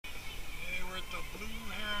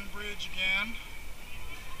again.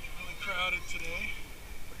 Really crowded today.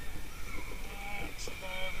 Lots of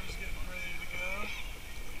divers getting ready to go.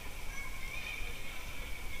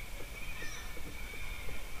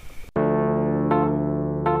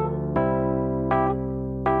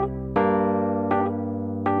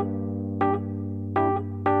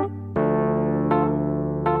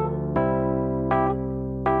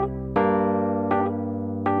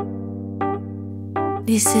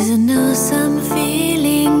 This is an awesome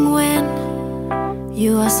feeling when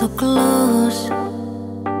you are so close.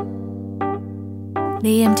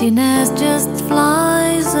 The emptiness just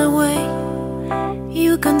flies away.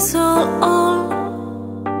 You console all.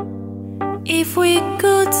 If we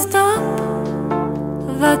could stop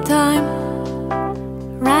the time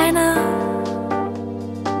right now,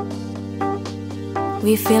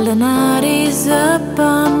 we feel the night is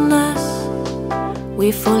upon us.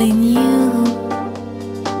 We fall in you.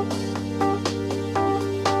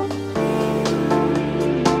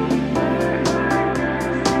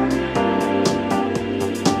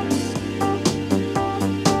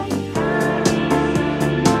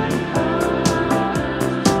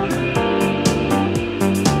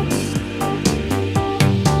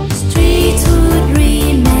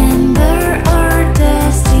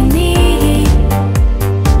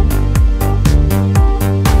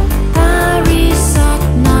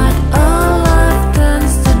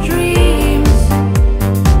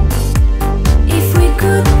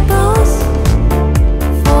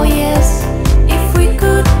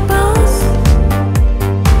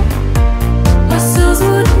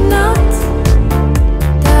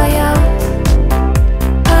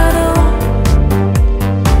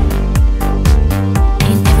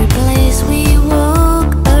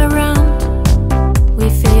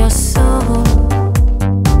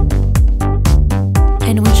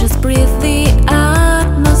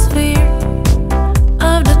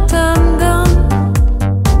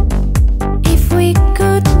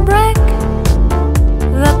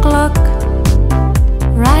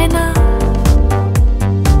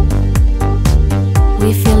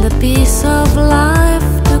 We feel the peace of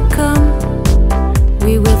life to come.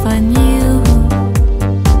 We will find you.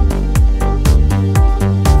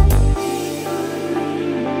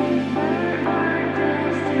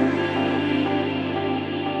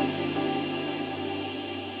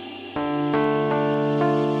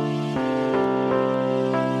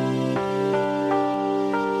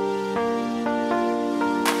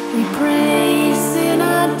 We praise and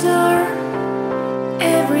adore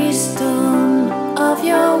every stone of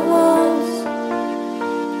your walls.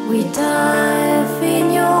 We die